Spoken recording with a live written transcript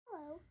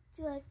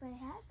Do you like my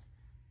hat?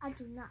 I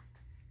do not.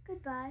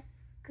 Goodbye.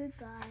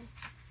 Goodbye.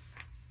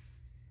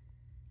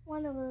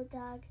 One little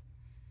dog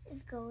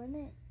is going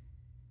in.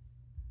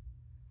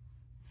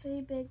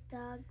 3 big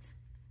dogs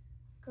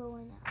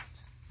going out.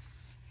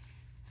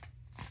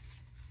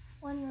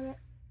 One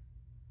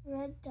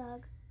red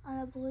dog on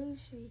a blue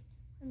tree,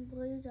 one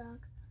blue dog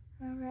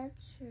on a red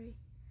tree,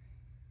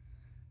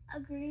 a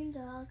green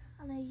dog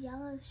on a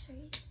yellow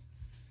tree.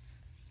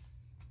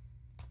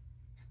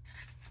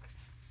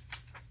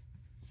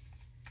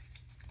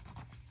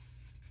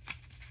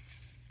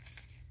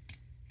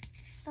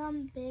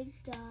 Some big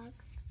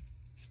dogs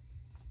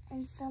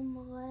and some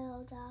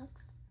little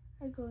dogs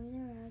are going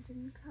around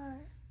in the car.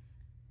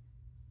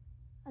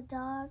 A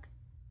dog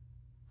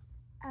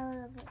out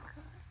of a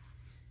car.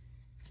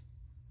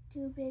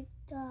 2 big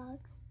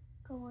dogs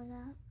going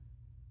up.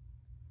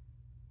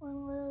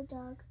 1 little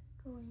dog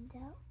going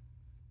down.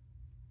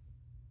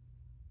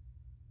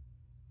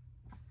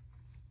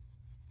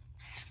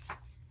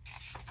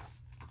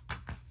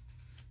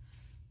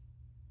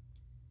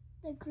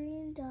 The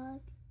green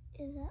dog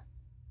is up.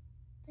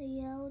 The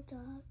yellow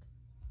dog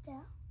is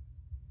down.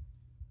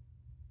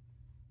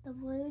 The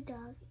blue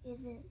dog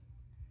is in.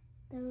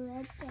 The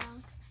red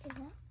dog is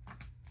out.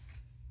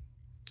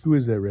 Who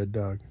is that red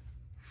dog?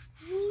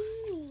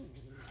 Weenie.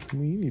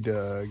 Weenie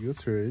dog,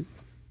 that's right.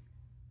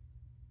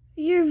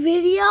 Your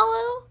video?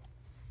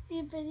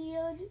 Your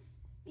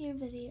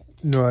video.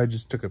 No, I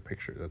just took a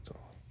picture, that's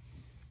all.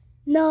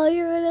 No,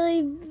 you're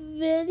really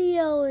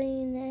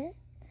videoing it.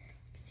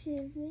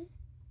 Excuse me.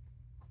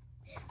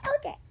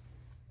 Okay.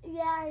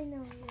 Yeah, I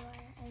know you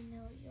are. I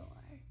know you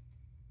are.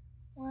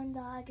 1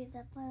 dog is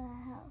up on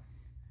a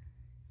house.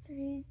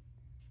 3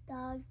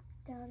 dogs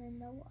down in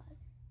the water.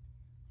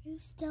 Are you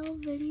still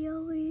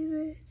videoing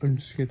it? I'm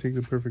just gonna take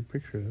the perfect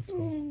picture, that's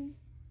all.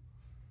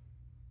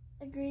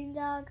 A green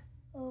dog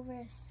over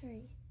a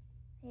tree.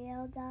 A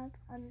yellow dog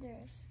under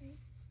a tree.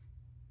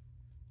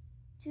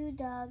 2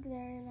 dogs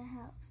are in a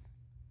house.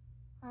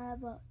 On a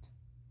boat.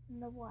 In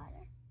the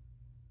water.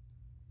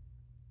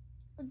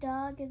 A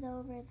dog is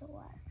over the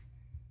water.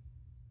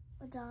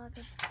 A dog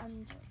is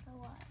under the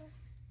water.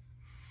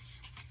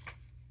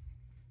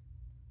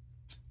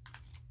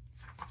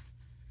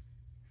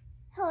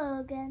 Hello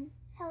again.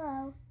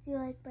 Hello. Do you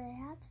like my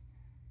hat?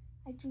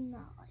 I do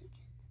not like it.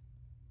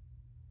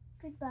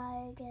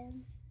 Goodbye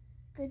again.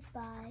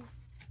 Goodbye.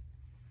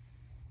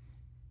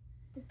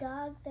 The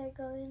dogs are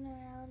going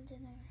around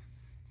and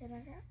around and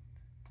around.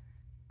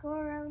 Go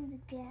around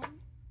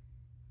again.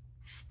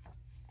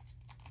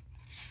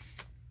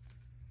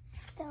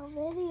 Still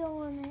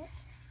videoing it.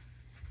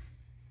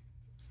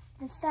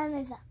 The sun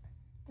is up.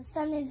 The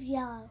sun is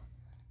yellow.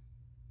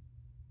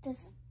 The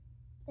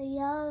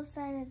yellow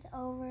sun is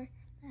over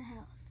the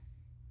house.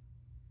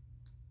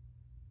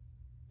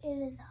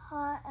 It is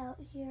hot out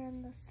here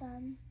in the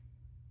sun.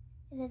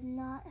 It is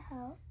not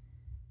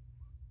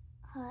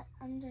hot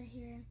under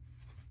here,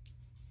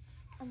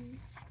 under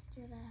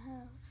the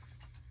house.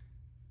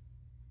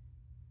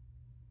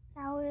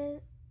 Now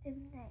it is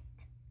night.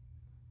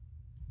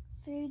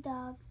 3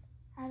 dogs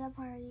at a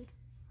party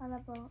on a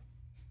boat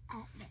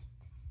at night.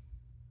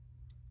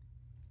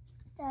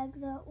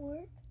 Dogs at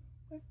work,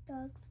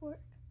 dogs work.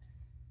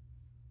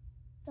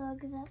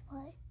 Dogs that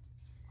play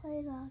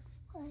dogs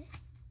play.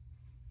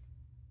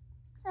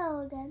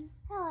 Hello again.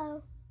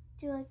 Hello.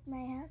 Do you like my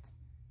hat?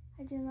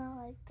 I do not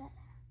like that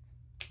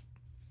hat.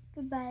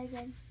 Goodbye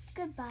again.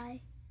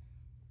 Goodbye.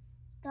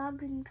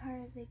 Dogs in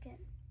cars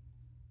again.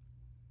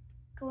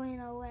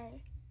 Going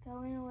away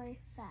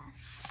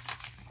fast.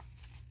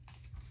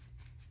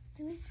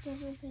 Do we skip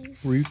a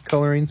page? Were you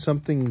coloring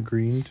something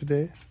green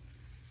today?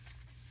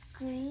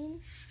 Green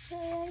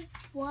today?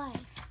 Why?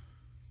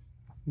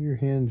 Your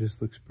hand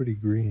just looks pretty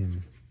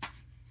green.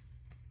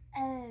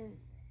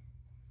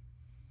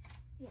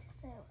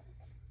 Yes, I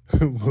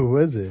was. What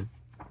was it?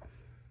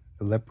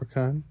 A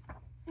leprechaun?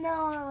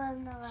 No, it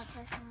wasn't a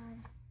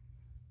leprechaun.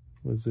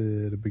 Was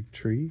it a big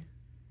tree?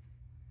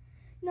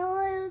 No,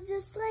 it was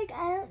just like,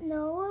 I don't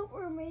know what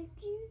we're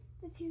making.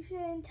 The teacher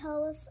didn't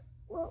tell us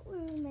what we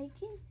were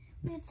making.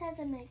 We just had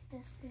to make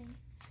this thing.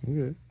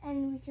 Okay.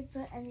 And we could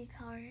put any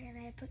color, and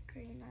I put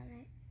green on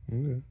it.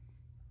 Okay.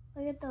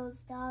 Look at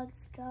those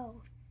dogs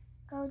go.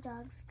 Go,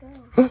 dogs, go.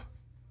 It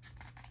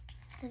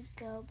says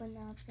go, but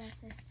now it's going to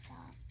say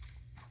stop.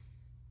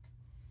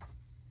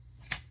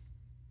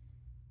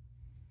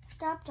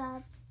 Stop,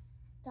 dog.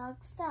 Dog,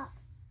 stop.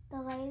 The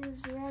light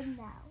is red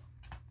now.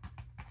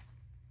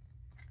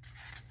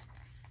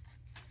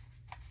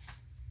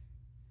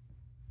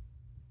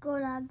 Go,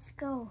 dogs,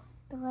 go.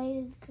 The light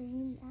is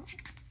green now.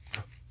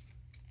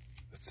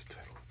 That's the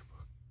title of the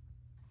book.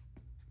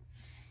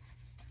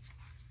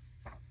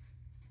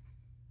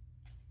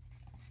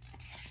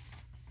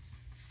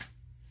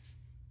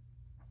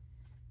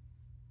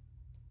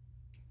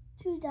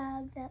 Two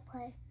dogs at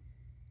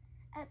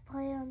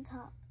play on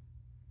top.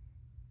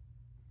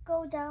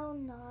 Go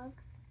down,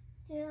 dogs.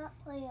 Do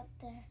not play up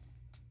there.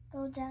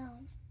 Go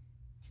down.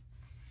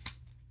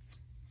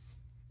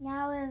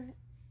 Now it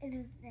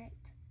is night.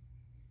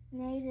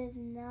 Night is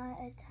not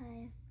a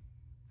time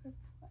for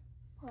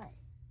play.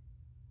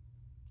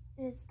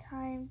 It is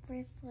time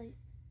for sleep.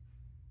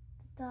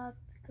 The dogs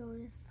go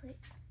to sleep.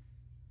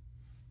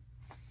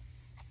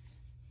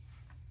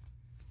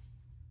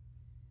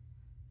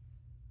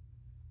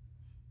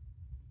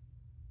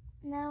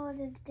 Now it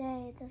is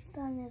day. The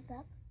sun is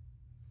up.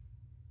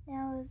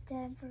 Now it is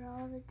time for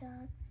all the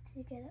dogs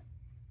to get up.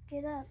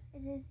 Get up.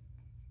 It is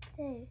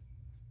day.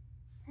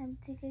 Time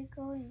to get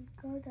going.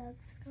 Go,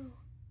 dogs, go.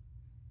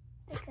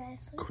 The guy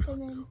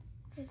sleeping in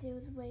because he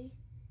was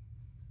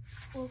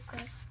woke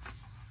up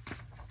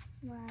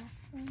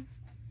last one.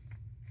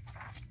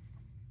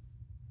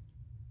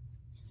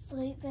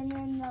 Sleeping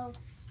in the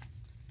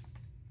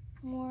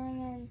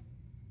morning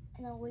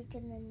and awake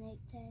in the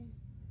nighttime.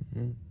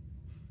 Mm-hmm.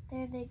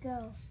 There they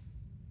go.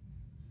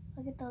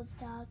 Look at those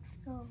dogs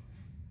go.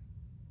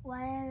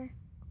 Why are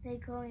they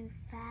going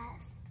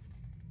fast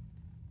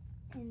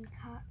in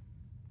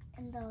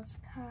those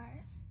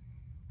cars?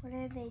 What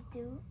are they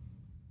doing?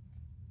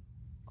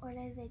 What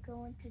are they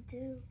going to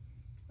do?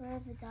 Where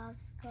are the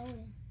dogs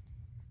going?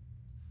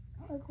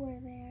 Look where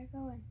they are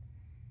going.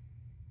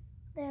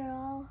 They're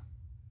all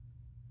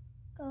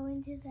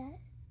going to that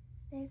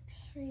big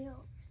tree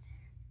over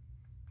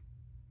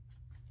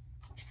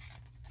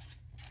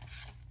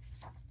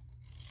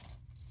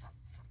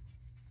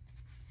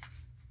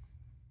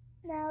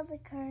there. Now the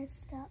cars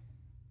stop.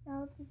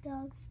 Now the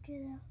dogs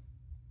get out.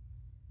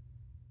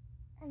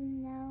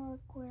 And now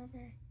look where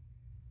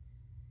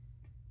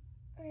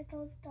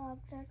those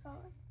dogs are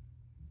going.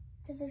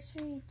 To the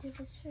tree, to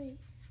the tree.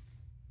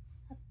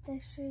 Up the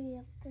tree,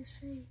 up the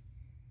tree.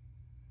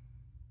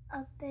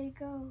 Up they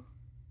go.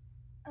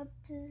 Up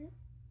to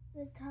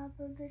the top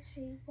of the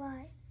tree.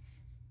 Why?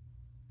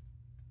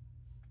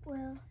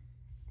 Will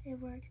they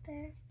work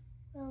there?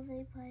 Will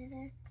they play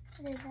there?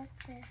 It is up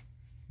there.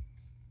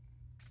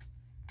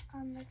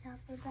 On the top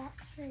of that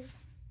tree.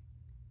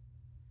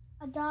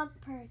 A dog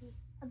party.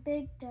 A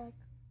big dog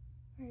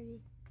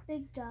party.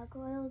 Big dog,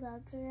 little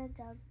dogs, red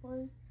dogs,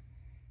 blue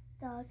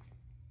dogs,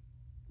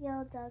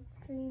 yellow dogs,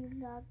 green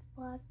dogs,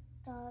 black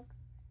dogs,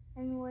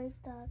 and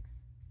white dogs.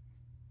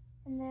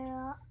 And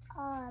they're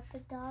all at the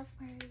dog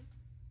party.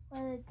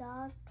 What a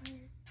dog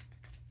party.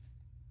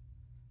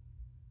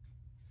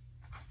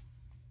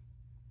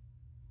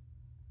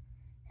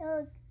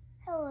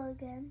 Hello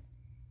again.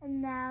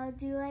 And now,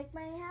 do you like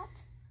my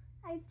hat?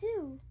 I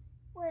do.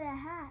 What a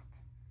hat.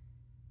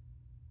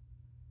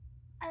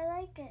 I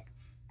like it.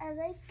 I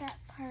like that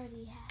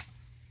party hat.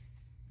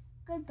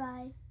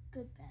 Goodbye.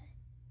 Goodbye.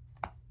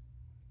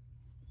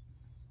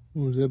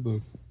 What was that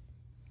book?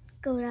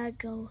 Go, dog,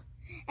 go.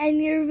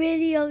 And you're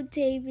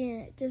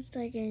videotaping it just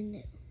like I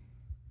knew.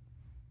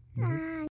 Mm-hmm.